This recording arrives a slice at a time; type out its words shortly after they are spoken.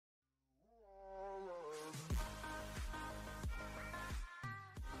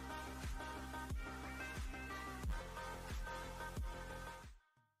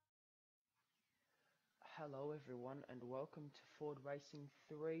Hello everyone and welcome to Ford Racing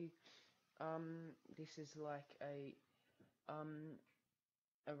 3. This is like um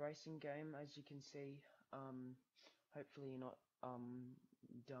a racing game, as you can see. Hopefully you're not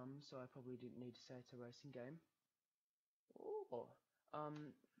dumb, so I probably didn't need to say it's a racing game. Ooh.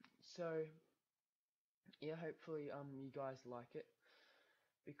 Um so yeah, hopefully you guys like it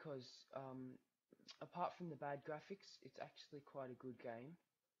because apart from the bad graphics, it's actually quite a good game.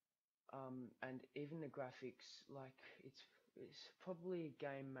 And even the graphics, like it's probably a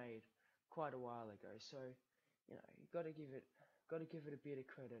game made quite a while ago. So, you gotta give it a bit of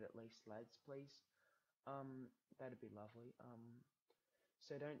credit at least, lads, please. That'd be lovely.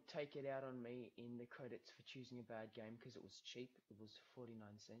 So don't take it out on me in the credits for choosing a bad game because it was cheap. It was 49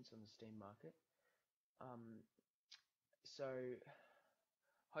 cents on the Steam market. Um, so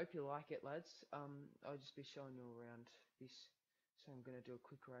hope you like it, lads. I'll just be showing you around this. So I'm gonna do a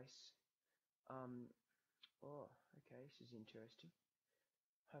quick race. Um, Oh, okay, this is interesting.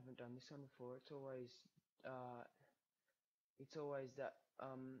 Haven't done this one before. Uh, it's always that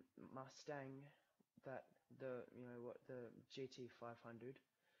Mustang, that the GT 500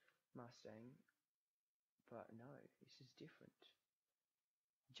 Mustang, but no, this is different.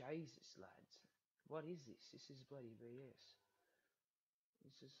 Jesus, lads, what is this? This is bloody BS.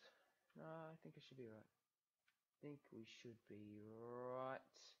 This is, no, I think I should be right. Think we should be right.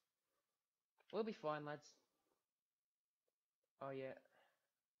 We'll be fine, lads. Oh yeah,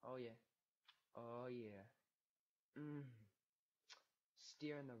 oh yeah, oh yeah. Mm.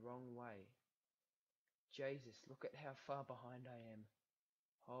 Steering the wrong way. Jesus, look at how far behind I am.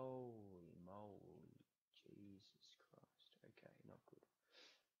 Holy moly. Jesus Christ. Okay, not good.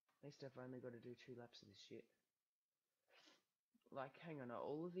 At least I've only got to do 2 laps of this shit. Like, hang on, are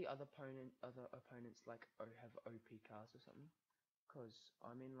all of the other opponents like have OP cars or something? Because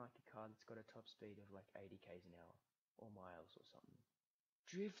I'm in like a car that's got a top speed of like 80 k's an hour or miles or something.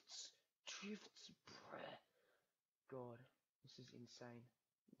 Drifts, bruh. God, this is insane.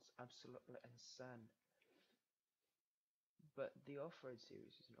 It's absolutely insane. But the Offroad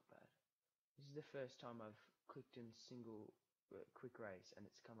series is not bad. This is the first time I've clicked in single quick race and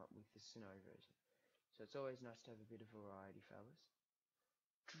it's come up with the snow version. So it's always nice to have a bit of variety, fellas.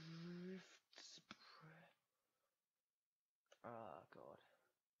 Drifts. Ah, God.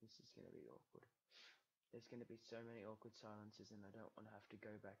 This is going to be awkward. There's going to be so many awkward silences and I don't want to have to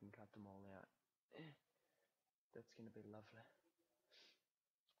go back and cut them all out. That's going to be lovely.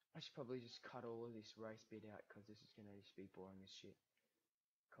 I should probably just cut all of this race bit out because this is going to just be boring as shit.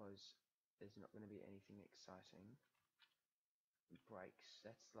 Because there's not going to be anything exciting. Brakes.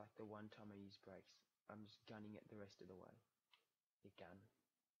 That's like the one time I use brakes. I'm just gunning it the rest of the way. You gun.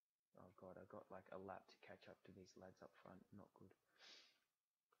 Oh god, I got like a lap to catch up to these lads up front. Not good.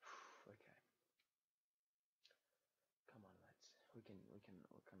 Okay. Come on, lads. We can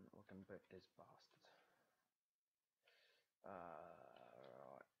beat this bastard.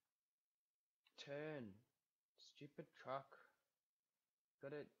 Right. Turn. Stupid truck.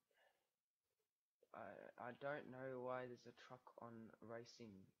 Got it. I don't know why there's a truck on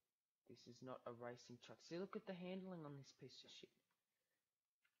racing. This is not a racing truck. See, look at the handling on this piece of shit.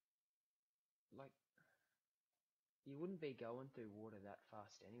 Like, you wouldn't be going through water that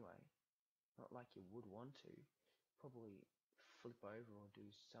fast anyway. Not like you would want to. Probably flip over or do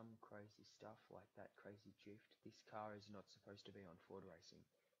some crazy stuff like that crazy drift. This car is not supposed to be on Ford Racing.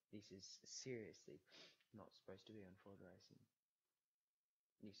 This is seriously not supposed to be on Ford Racing.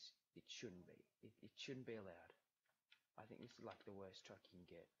 It shouldn't be. It shouldn't be allowed. I think this is like the worst truck you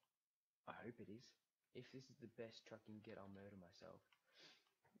can get. I hope it is. If this is the best truck you can get, I'll murder myself.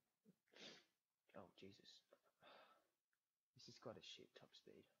 Oh, Jesus. This has got a shit top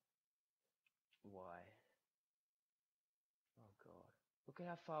speed. Why? Oh, God. Look at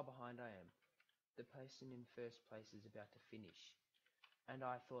how far behind I am. The person in first place is about to finish. And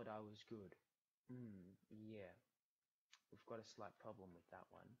I thought I was good. Yeah. We've got a slight problem with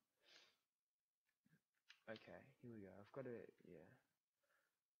that one. Okay, here we go. I've got to, yeah.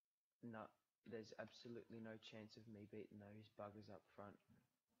 No, there's absolutely no chance of me beating those buggers up front.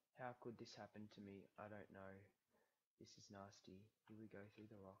 How could this happen to me? I don't know. This is nasty. Here we go through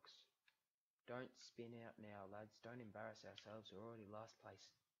the rocks. Don't spin out now, lads. Don't embarrass ourselves. We're already last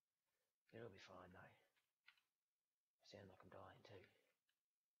place. It'll be fine, though. I sound like I'm dying, too.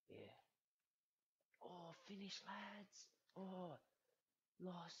 Yeah. Oh, finish, lads. Oh,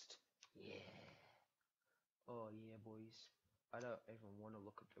 lost. Yeah. Oh, yeah, boys. I don't even want to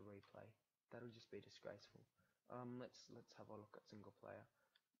look at the replay. That'll just be disgraceful. Let's have a look at single player.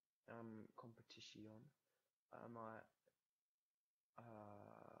 Competition.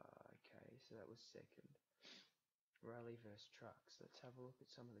 Okay, so that was second. Rally versus trucks. Let's have a look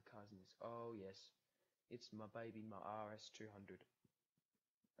at some of the cars in this. Oh yes, it's my baby, my RS200.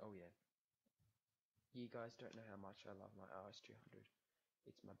 Oh yeah. You guys don't know how much I love my RS200.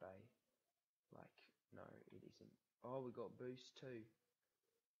 It's my bae. Like, no, it isn't. Oh, we got boost too.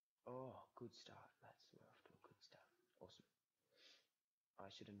 Oh, good start. We're off to a good start. Awesome. I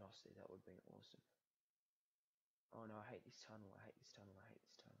should have nosed it. That would have been awesome. Oh no, I hate this tunnel. I hate this tunnel. I hate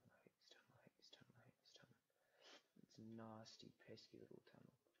this tunnel. I hate this tunnel. I hate this tunnel. I hate this tunnel. It's a nasty, pesky little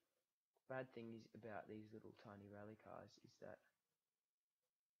tunnel. Bad thing is about these little tiny rally cars is that,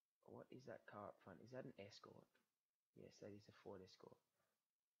 what is that car up front? Is that an Escort? Yes, that is a Ford Escort.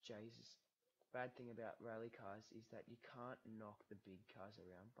 Jesus. Bad thing about rally cars is that you can't knock the big cars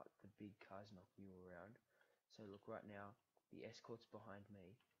around, but the big cars knock you around. So look, right now, the Escort's behind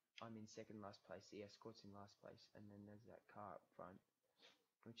me. I'm in second last place, the Escort's in last place, and then there's that car up front,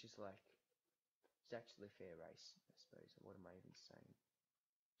 which is like, it's actually a fair race, I suppose. What am I even saying?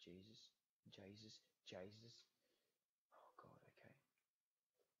 Jesus, Jesus, Jesus. Oh god, okay.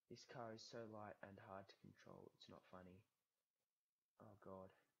 This car is so light and hard to control, it's not funny. Oh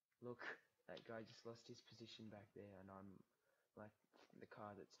god. Look, that guy just lost his position back there, and I'm like the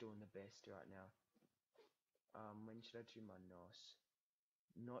car that's doing the best right now. When should I do my NOS?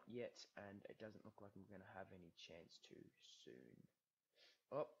 Not yet, and it doesn't look like I'm going to have any chance to soon.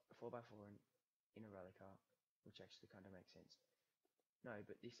 Oh, 4x4 in a rally car, which actually kind of makes sense. No,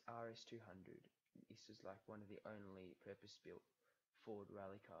 but this RS200, this is like one of the only purpose-built Ford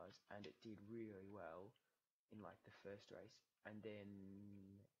rally cars, and it did really well in like the first race, and then,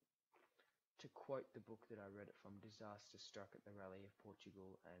 to quote the book that I read it from, disaster struck at the Rally of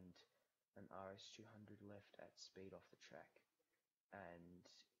Portugal, and an RS200 left at speed off the track and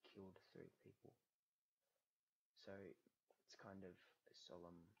killed 3 people. So it's kind of a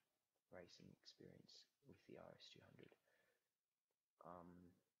solemn racing experience with the RS200.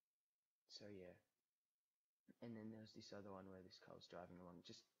 So yeah. And then there's this other one where this car was driving along.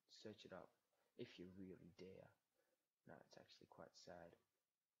 Just search it up if you really dare. No, it's actually quite sad.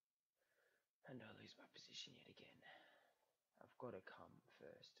 And I lose my position yet again. I've got to come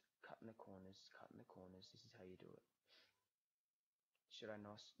first. Cutting the corners, cutting the corners. This is how you do it. Should I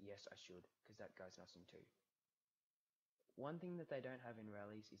NOS? Yes, I should, because that guy's NOSing too. One thing that they don't have in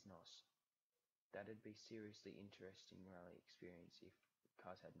rallies is NOS. That'd be seriously interesting rally experience if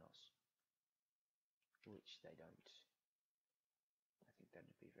cars had NOS. Which they don't. I think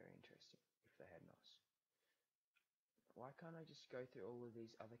that'd be very interesting if they had NOS. Why can't I just go through all of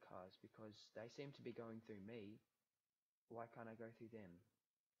these other cars? Because they seem to be going through me. Why can't I go through them?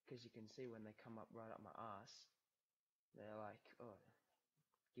 Because you can see when they come up right up my ass, they're like, oh,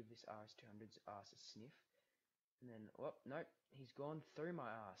 give this RS200's ass a sniff. And then, oh, nope, he's gone through my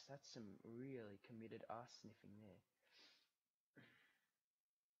ass. That's some really committed ass sniffing there.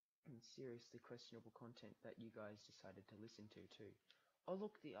 And seriously questionable content that you guys decided to listen to too. Oh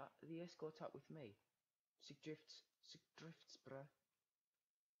look, the Escort's up with me. Sick drifts, bruh.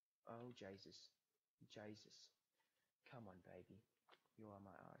 Oh Jesus, Jesus. Come on, baby. You are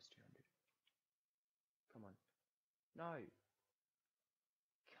my RS200. Come on. No.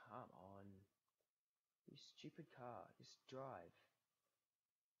 Come on. You stupid car. Just drive.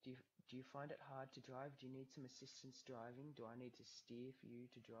 Do you find it hard to drive? Do you need some assistance driving? Do I need to steer for you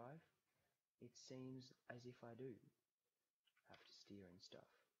to drive? It seems as if I do have to steer and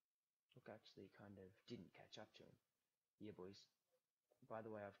stuff. Look, actually kind of didn't catch up to him. Yeah, boys. By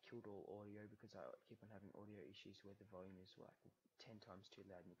the way, I've killed all audio because I keep on having audio issues where the volume is like 10 times too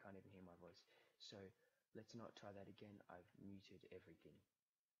loud and you can't even hear my voice. So let's not try that again. I've muted everything.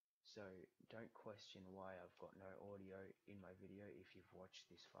 So don't question why I've got no audio in my video if you've watched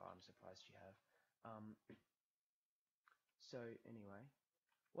this far. I'm surprised you have. So anyway,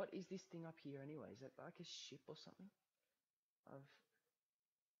 what is this thing up here anyway? Is it like a ship or something?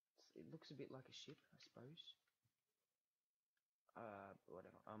 It looks a bit like a ship, I suppose.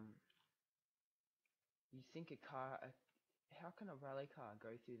 Whatever. You think a car? How can a rally car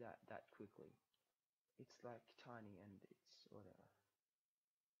go through that quickly? It's like tiny and it's whatever.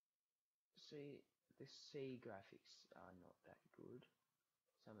 See, the C graphics are not that good.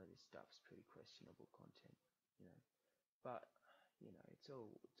 Some of this stuff's pretty questionable content, you know. But you know, it's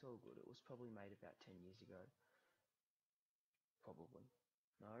all good. It was probably made about 10 years ago. Probably.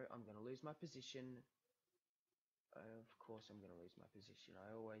 No, I'm gonna lose my position. Of course I'm gonna lose my position.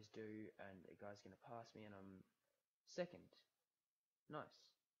 I always do, and a guy's gonna pass me, and I'm second. Nice.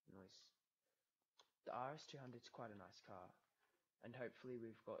 The RS200 is quite a nice car, and hopefully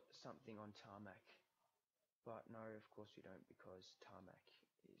we've got something on tarmac. But no, of course we don't, because tarmac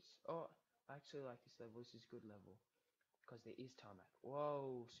is... Oh, I actually like this level. This is good level. because there is tarmac.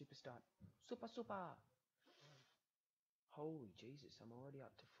 Whoa, super start. Super, super. Holy Jesus, I'm already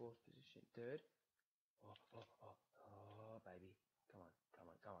up to 4th position. 3rd. Oh, baby. Come on, come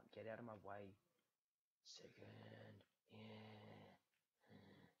on, come on. Get out of my way. 2nd. Yeah.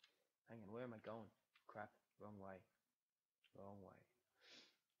 Hang on, where am I going? Crap, wrong way. Wrong way.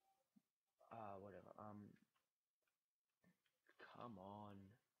 Whatever. Come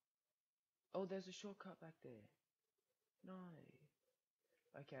on. Oh, there's a shortcut back there. No.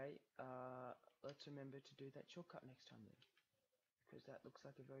 Okay, let's remember to do that shortcut next time then. Because that looks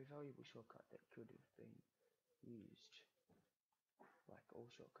like a very valuable shortcut that could have been used. Like all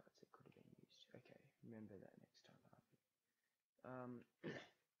shortcuts that could have been used. Okay, remember that next time, Harvey.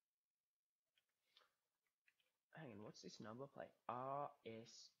 Hang on, what's this number plate?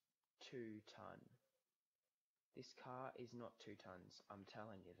 RS 2 ton. This car is not 2 tons, I'm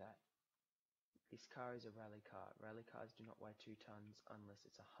telling you that. This car is a rally car. Rally cars do not weigh 2 tons unless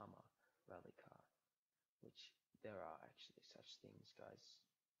it's a Hummer rally car. Which, there are actually such things, guys.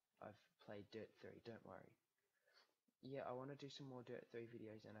 I've played Dirt 3, don't worry. Yeah, I want to do some more Dirt 3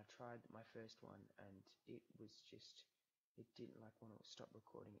 videos, and I tried my first one, and it was just, it didn't like want to stop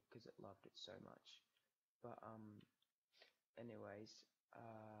recording it because it loved it so much. But, anyways,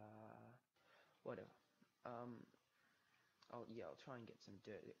 whatever. I'll try and get some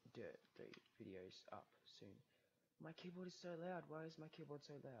Dirt 3 videos up soon. My keyboard is so loud. Why is my keyboard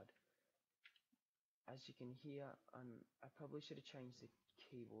so loud? As you can hear, I probably should have changed the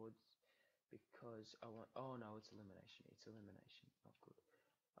keyboards because I want. Oh no, it's elimination. It's elimination. Not good.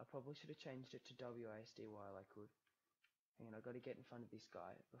 I probably should have changed it to WASD while I could. Hang on, I got to get in front of this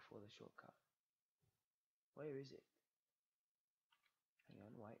guy before the shortcut. Where is it? Hang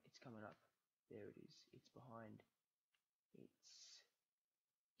on, wait. It's coming up. There it is. It's behind. It's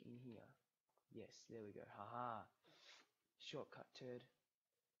in here. Yes, there we go. Haha. Shortcut turd.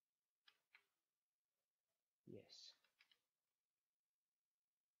 Yes.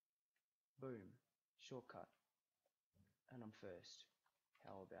 Boom. Shortcut. And I'm first.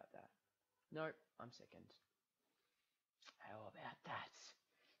 How about that? Nope, I'm second. How about that?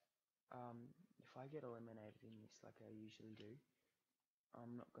 If I get eliminated in this like I usually do,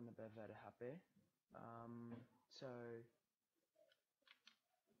 I'm not gonna be very happy. So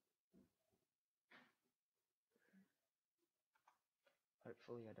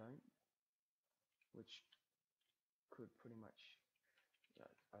hopefully I don't, which could pretty much,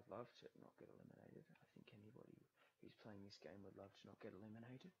 I'd love to not get eliminated. I think anybody who's playing this game would love to not get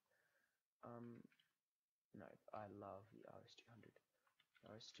eliminated. No, I love the RS200.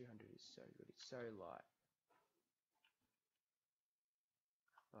 RS200 is so good. It's so light.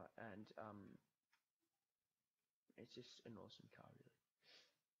 And it's just an awesome car, really.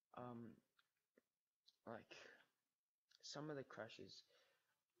 Like some of the crashes,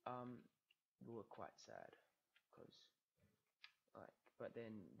 were quite sad, because but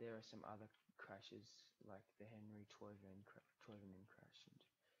then there are some other crashes, like the Henry Toivonen crash, and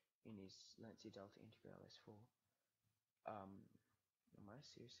in his Lancia Delta Integra LS4. Am I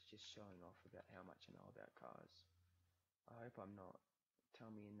seriously just showing off about how much I know about cars? I hope I'm not. Tell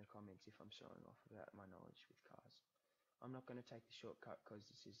me in the comments if I'm showing off about my knowledge with cars. I'm not going to take the shortcut because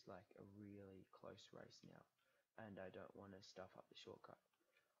this is like a really close race now, and I don't want to stuff up the shortcut.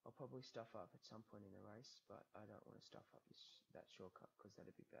 I'll probably stuff up at some point in the race, but I don't want to stuff up that shortcut because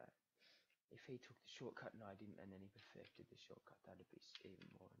that'd be bad. If he took the shortcut and I didn't, and then he perfected the shortcut, that'd be even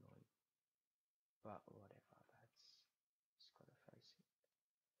more annoying. But whatever, just gotta face it.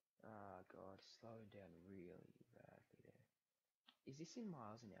 Ah, God, slowing down really badly there. Is this in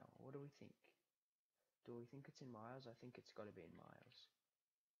miles an hour? What do we think? Do we think it's in miles? I think it's got to be in miles.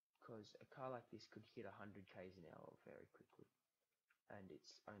 Because a car like this could hit 100 k's an hour very quickly. And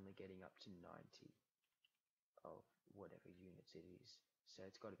it's only getting up to 90 of whatever units it is. So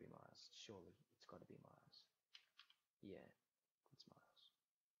it's got to be miles. Surely, it's got to be miles. Yeah, it's miles.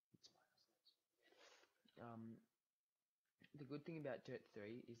 It's miles. The good thing about Dirt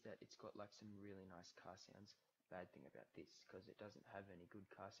 3 is that it's got like some really nice car sounds. Bad thing about this, because it doesn't have any good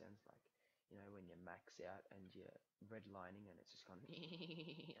car sounds, like, you know, when you max out and you're redlining and it's just gone,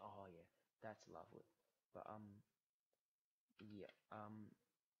 oh yeah, that's lovely. But, yeah,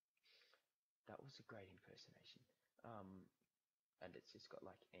 that was a great impersonation. And it's just got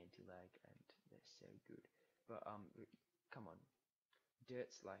like anti-lag and they're so good. But, come on,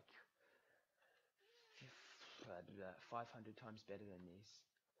 Dirt's like 500 times better than this.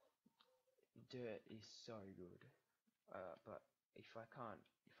 Dirt is so good, but if I can't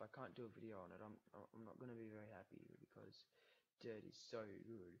do a video on it, I'm not gonna be very happy, because Dirt is so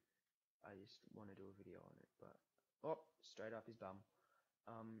good. I just want to do a video on it, but Oh, straight up his bum.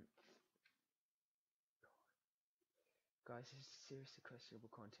 Guys, this is seriously questionable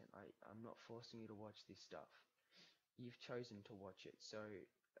content. I'm not forcing you to watch this stuff. You've chosen to watch it, so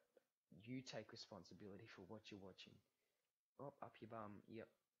you take responsibility for what you're watching. Oh, up your bum. Yep.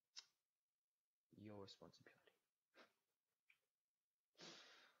 Your responsibility.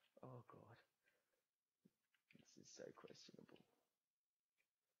 Oh god. This is so questionable.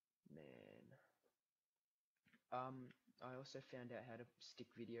 Man. I also found out how to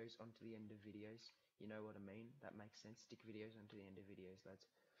stick videos onto the end of videos. You know what I mean? That makes sense. Stick videos onto the end of videos, lads.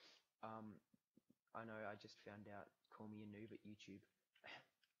 I know I just found out, call me a noob at YouTube.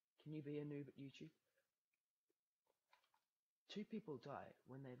 Can you be a noob at YouTube? 2 people died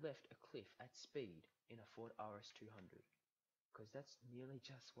when they left a cliff at speed in a Ford RS200. Because that's nearly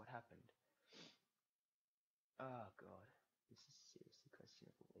just what happened. Oh god. This is seriously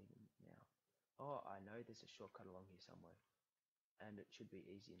questionable even now. Oh, I know there's a shortcut along here somewhere. And it should be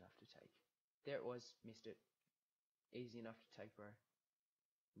easy enough to take. There it was, missed it. Easy enough to take, bro.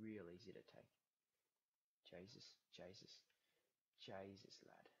 Real easy to take. Jesus, Jesus, Jesus,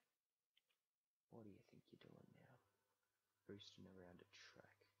 lad. What do you think you're doing now? Boosting around a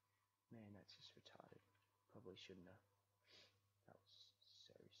track. Man, that's just retarded. Probably shouldn't have. That was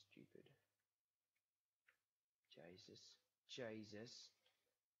so stupid. Jesus, Jesus.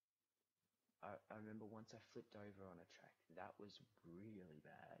 I remember once I flipped over on a track. That was really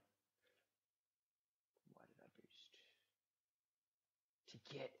bad. Why did I boost? To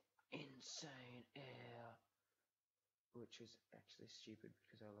get insane air. Which was actually stupid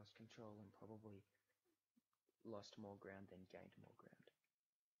because I lost control and probably lost more ground than gained more ground.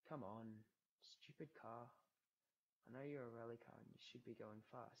 Come on, stupid car. I know you're a rally car and you should be going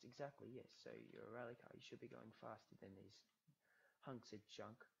fast. Exactly, yes. So you're a rally car, you should be going faster than these hunks of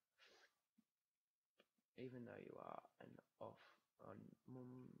junk. Even though you are an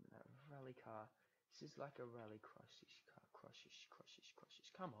rally car, this is like a rally croshish car. Croshish.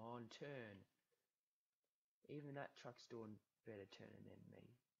 Come on, turn. Even that truck's doing better turning than me.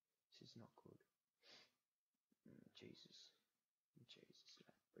 This is not good. Jesus,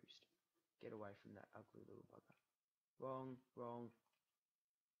 that boost. Get away from that ugly little bugger. Wrong.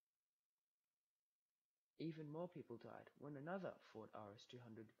 Even more people died when another Ford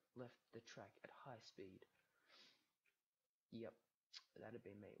RS200 left the track at high speed. Yep, that'd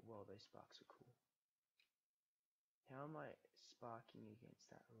be me. Well, those sparks are cool. How am I sparking against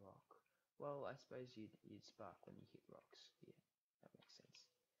that rock? Well, I suppose you'd spark when you hit rocks. Yeah, that makes sense.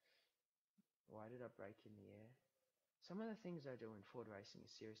 Why did I break in the air? Some of the things I do in Ford racing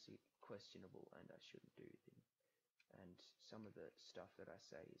is seriously questionable and I shouldn't do them. And some of the stuff that I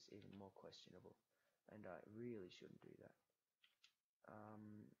say is even more questionable and I really shouldn't do that.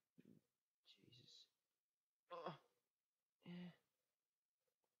 Jesus. Oh, yeah.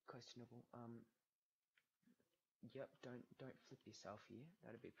 Questionable. Yep, don't flip yourself here.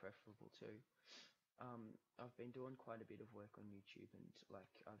 That'd be preferable too. I've been doing quite a bit of work on YouTube and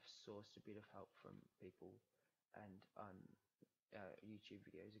like I've sourced a bit of help from people and YouTube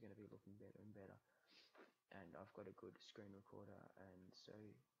videos are going to be looking better and better. And I've got a good screen recorder and so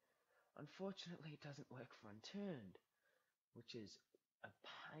unfortunately it doesn't work for unturned, which is a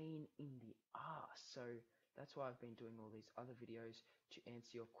pain in the ass. So that's why I've been doing all these other videos to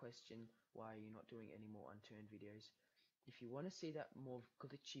answer your question, why are you not doing any more unturned videos? If you want to see that more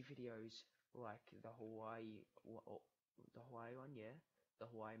glitchy videos like the Hawaii one, yeah, the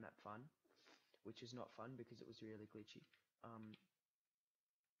Hawaii map fun, which is not fun because it was really glitchy.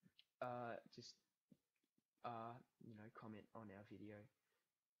 Just comment on our video,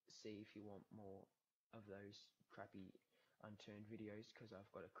 see if you want more of those crappy unturned videos because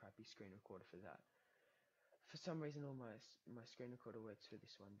I've got a crappy screen recorder for that. For some reason, all my screen recorder works for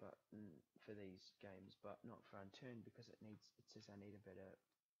this one, but for these games, but not for unturned because it says I need a better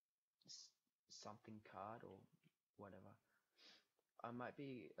something card or whatever. I might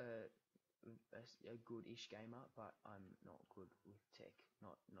be a good-ish gamer, but I'm not good with tech.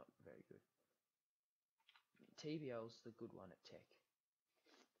 Not very good. TBL's the good one at tech.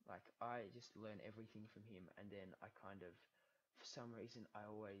 Like, I just learn everything from him, and then I kind of, for some reason, I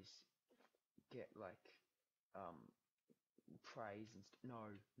always get, like, praise and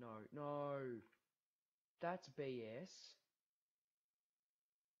no. That's BS.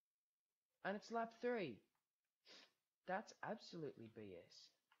 And it's lap 3. That's absolutely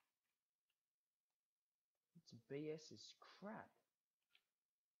BS. It's BS is crap.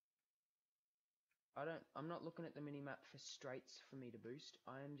 I'm not looking at the minimap for straights for me to boost.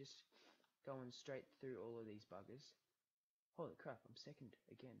 I am just going straight through all of these buggers. Holy crap, I'm second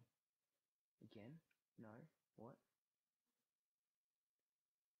again. Again? No. What?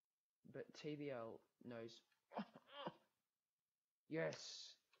 but TBL knows.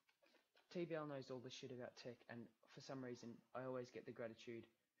 Yes, TBL knows all the shit about tech, and for some reason, I always get the gratitude.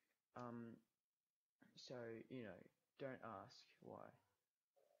 So you know, don't ask why.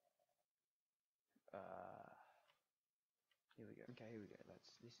 Here we go. Okay, here we go.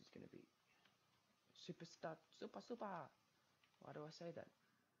 This is gonna be super. Why do I say that?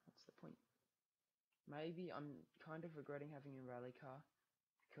 What's the point? Maybe I'm kind of regretting having a rally car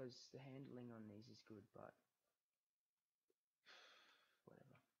because the handling on these is good, but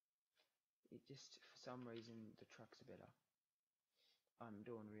whatever. It just, for some reason, the trucks are better. I'm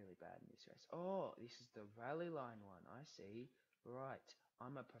doing really bad in this race. Oh, this is the rally line one. I see. Right.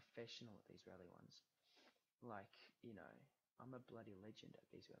 I'm a professional at these rally ones. Like, you know, I'm a bloody legend at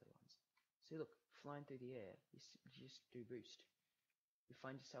these rally ones. See, look, flying through the air, you just do boost. You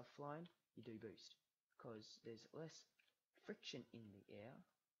find yourself flying, you do boost. Because there's less friction in the air.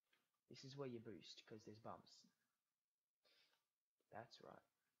 This is where you boost, because there's bumps. That's right.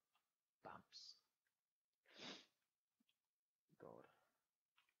 Bumps. God.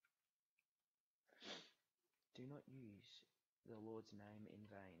 Do not use the Lord's name in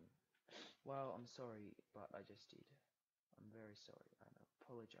vain. Well, I'm sorry, but I just did. I'm very sorry. I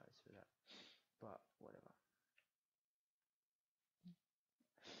apologize for that. But whatever.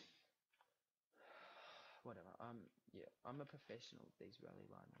 Whatever. Yeah, I'm a professional at these rally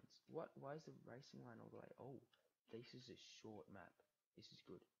line ones. What? Why is the racing line all the way? Oh, this is a short map. This is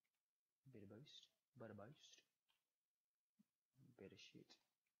good. Bit of boost. But a boost. Bit of shit.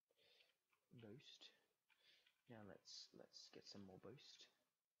 Boost. Now let's get some more boost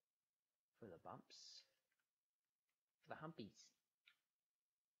for the bumps. For the humpies.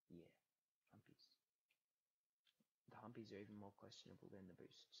 Yeah, humpies. The humpies are even more questionable than the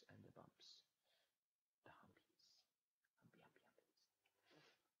boosts and the bumps. The humpies.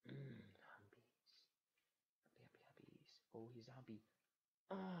 Humpies. Humpies. Humpies. Oh, here's a humpy.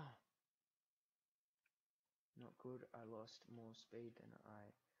 Ah! Not good. I lost more speed than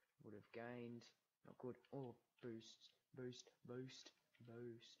I would have gained. Not good. Oh, boost. Boost. Boost.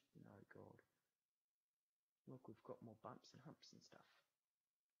 Boost. No, God. Look, we've got more bumps and humps and stuff.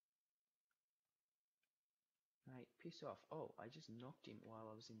 Mate, piss off. Oh, I just knocked him while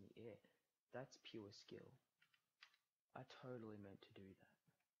I was in the air. That's pure skill. I totally meant to do that.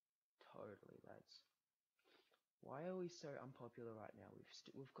 Totally, lads. Why are we so unpopular right now?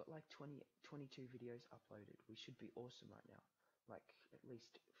 We've got like 22 videos uploaded. We should be awesome right now. Like at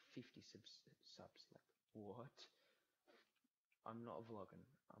least 50 subs. Like what? I'm not vlogging.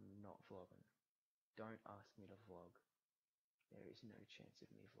 I'm not vlogging. Don't ask me to vlog. There is no chance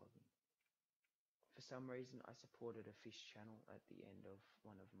of me vlogging. For some reason, I supported a fish channel at the end of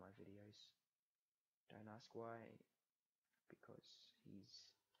one of my videos. Don't ask why, because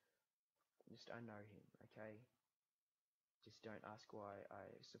I know him, okay? Just don't ask why I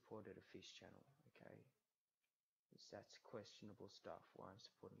supported a fish channel, okay? That's questionable stuff, why I'm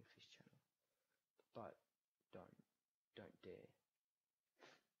supporting a fish channel. But don't dare.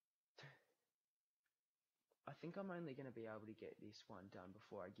 I think I'm only going to be able to get this one done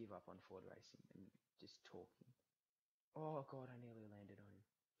before I give up on Ford racing and just talking. Oh god, I nearly landed on him.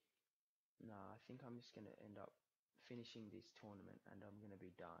 Nah, I think I'm just going to end up finishing this tournament and I'm going to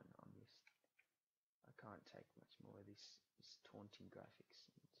be done. I can't take much more of this taunting graphics.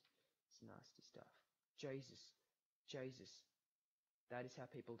 It's nasty stuff. Jesus. That is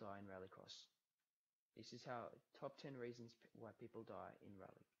how people die in Rallycross. This is how, top 10 reasons why people die in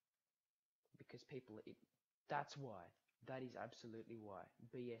Rally. Because people are that's why. That is absolutely why.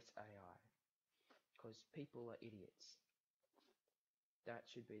 BSAI. Because people are idiots. That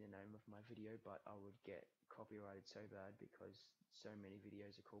should be the name of my video, but I would get copyrighted so bad because so many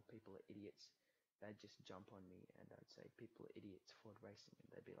videos are called People Are Idiots. They'd just jump on me and I'd say People Are Idiots Ford Racing and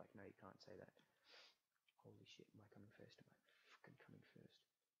they'd be like, no, you can't say that. Holy shit, am I coming first? Am I fucking coming first?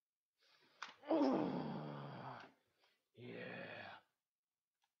 Yeah.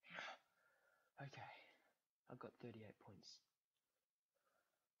 Okay. I've got 38 points.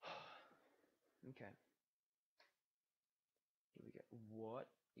 Okay. Here we go. What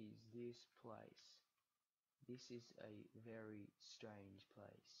is this place? This is a very strange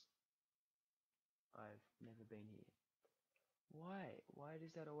place. I've never been here. Why? Why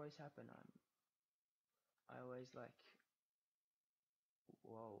does that always happen? I always like,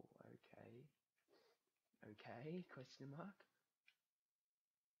 whoa, okay. Okay, question mark.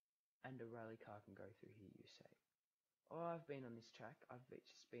 And a rally car can go through here, you say. Oh, I've been on this track. I've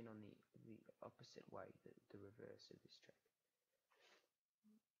just been on the opposite way, the reverse of this track.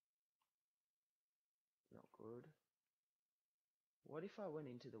 Not good. What if I went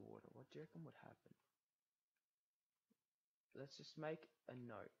into the water? What do you reckon would happen? Let's just make a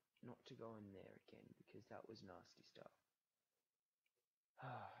note not to go in there again because that was nasty stuff.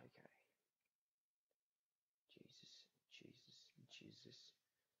 Ah, okay. Jesus, Jesus, Jesus.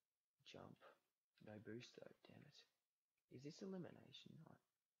 Jump. No boost though, damn it. Is this elimination? No.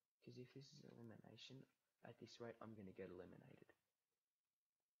 Because if this is elimination, at this rate, I'm going to get eliminated.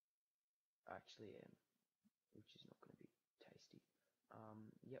 I actually am, which is not going to be tasty.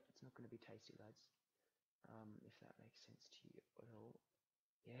 Yep, it's not going to be tasty, lads. If that makes sense to you at all.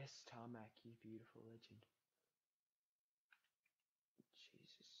 Yes, Tarmac, you beautiful legend.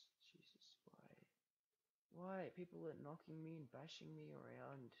 Jesus, Jesus, why? Why? People are knocking me and bashing me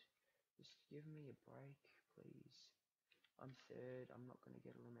around. Just give me a break, please. I'm third. I'm not going to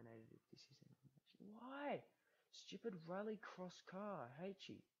get eliminated if this is an elimination. Why? Stupid rallycross car. I hate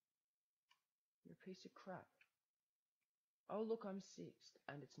you. You're a piece of crap. Oh, look, I'm sixth.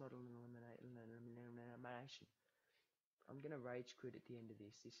 And it's not an elimination. I'm going to rage quit at the end of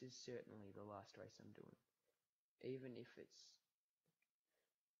this. This is certainly the last race I'm doing. Even if it's...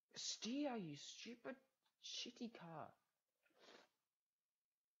 Steer, you stupid, shitty car.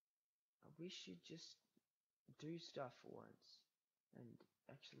 I wish you'd just do stuff for once. And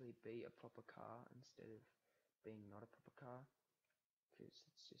actually be a proper car instead of being not a proper car. Because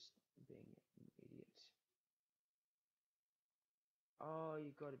it's just being an idiot. Oh,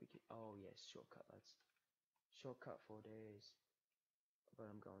 you gotta be kidding. Oh, yes, shortcut, lads. Shortcut 4 days. But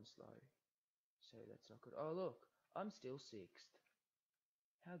I'm going slow. So that's not good. Oh, look. I'm still sixth.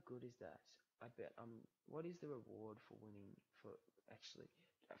 How good is that? I bet what is the reward for winning, for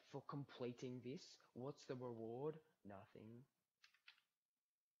completing this? What's the reward? Nothing.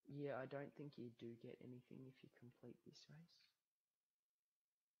 Yeah, I don't think you do get anything if you complete this race.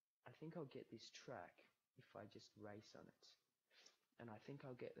 I think I'll get this track if I just race on it. And I think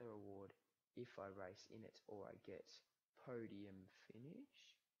I'll get the reward if I race in it or I get podium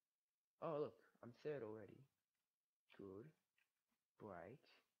finish. Oh, look, I'm third already. Good. Break.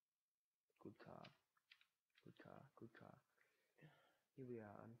 Good car. Good car. Good car. Here we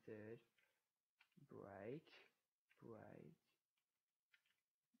are, I'm third. Break. Break.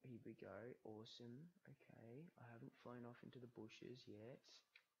 Here we go. Awesome. Okay. I haven't flown off into the bushes yet.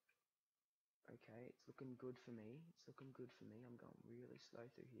 Okay, it's looking good for me. It's looking good for me. I'm going really slow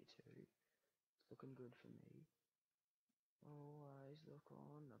through here too. It's looking good for me. Always look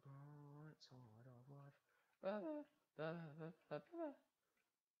on the bright side of life.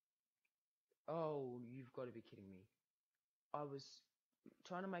 Oh, you've got to be kidding me. I was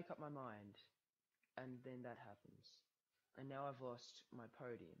trying to make up my mind, and then that happens. And now I've lost my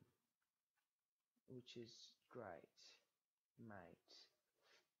podium, which is great, mate.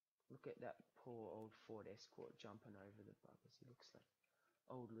 Look at that poor old Ford Escort jumping over the buggers. He looks like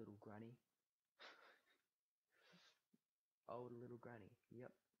old little granny. Old little granny.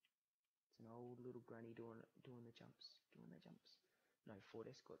 Yep. It's an old little granny doing the jumps. No, Ford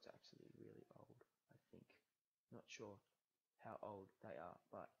Escort's actually really old, I think. Not sure how old they are,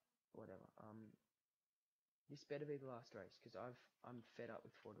 but whatever. This better be the last race because I'm fed up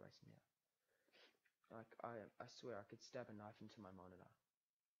with Ford racing now. Like I swear I could stab a knife into my monitor.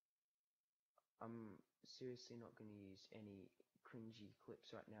 I'm seriously not going to use any cringy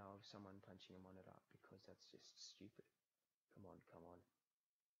clips right now of someone punching a monitor because that's just stupid. Come on, come on.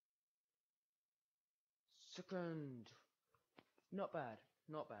 Second. Not bad.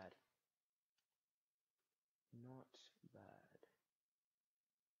 Not bad. Not bad.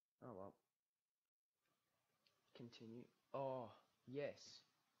 Oh well. Continue. Oh, yes.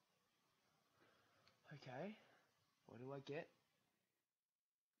 Okay. What do I get?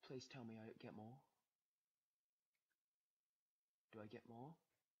 Please tell me I get more. Do I get more?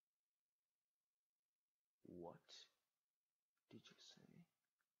 What did you say?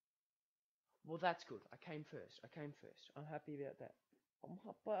 Well, that's good. I came first. I'm happy about that. I'm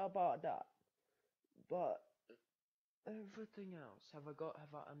happy about that. But everything else. Have I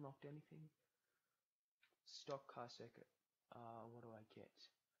unlocked anything? Stock car circuit. What do I get?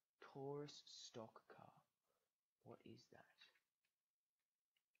 Taurus stock car. What is that?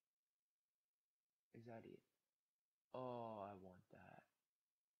 Is that it? Oh, I want that.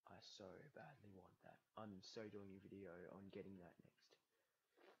 I so badly want that. I'm so doing a video on getting that next.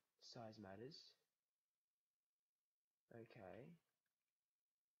 Size matters. Okay.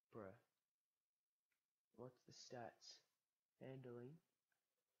 Bruh. What's the stats? Handling.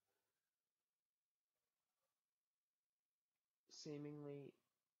 Seemingly,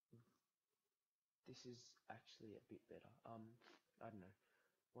 this is actually a bit better. I don't know.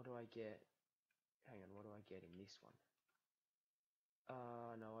 What do I get? Hang on, what do I get in this one?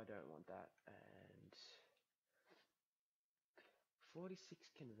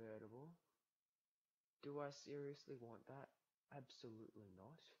 46 convertible. Do I seriously want that? Absolutely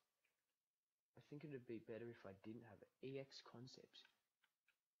not. I think it'd be better if I didn't have it. EX concept.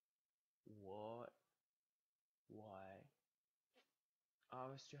 What? Why?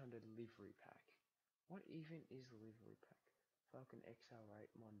 RS200 livery pack. What even is livery pack? Falcon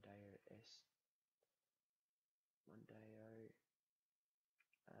XR8 Mondeo S. Mondeo.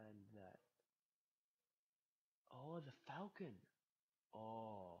 And that. Oh, the Falcon.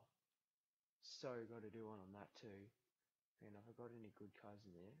 Oh. So gotta do one on that too. And have I got any good cars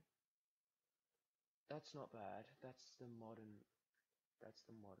in there? That's not bad. That's the modern.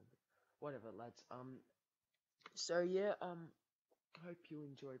 Whatever, lads. So yeah. Hope you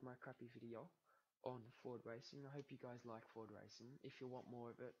enjoyed my crappy video on Ford racing. I hope you guys like Ford racing. If you want more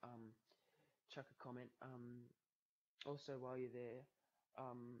of it, chuck a comment. Also while you're there,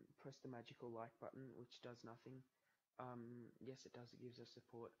 press the magical like button, which does nothing. Yes, it does. It gives us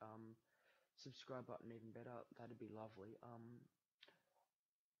support. Subscribe button even better. That'd be lovely.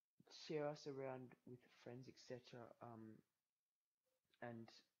 Share us around with friends, etc.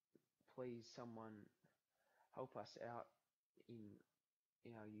 And please, someone help us out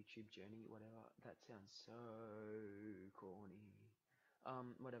in our YouTube journey. Whatever. That sounds so corny.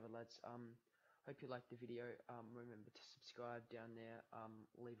 Whatever, lads. Hope you liked the video. Remember to subscribe down there.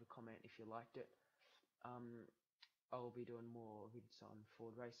 Leave a comment if you liked it. I'll be doing more vids on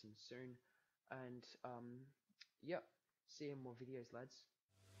Ford racing soon. And yep. See you in more videos, lads.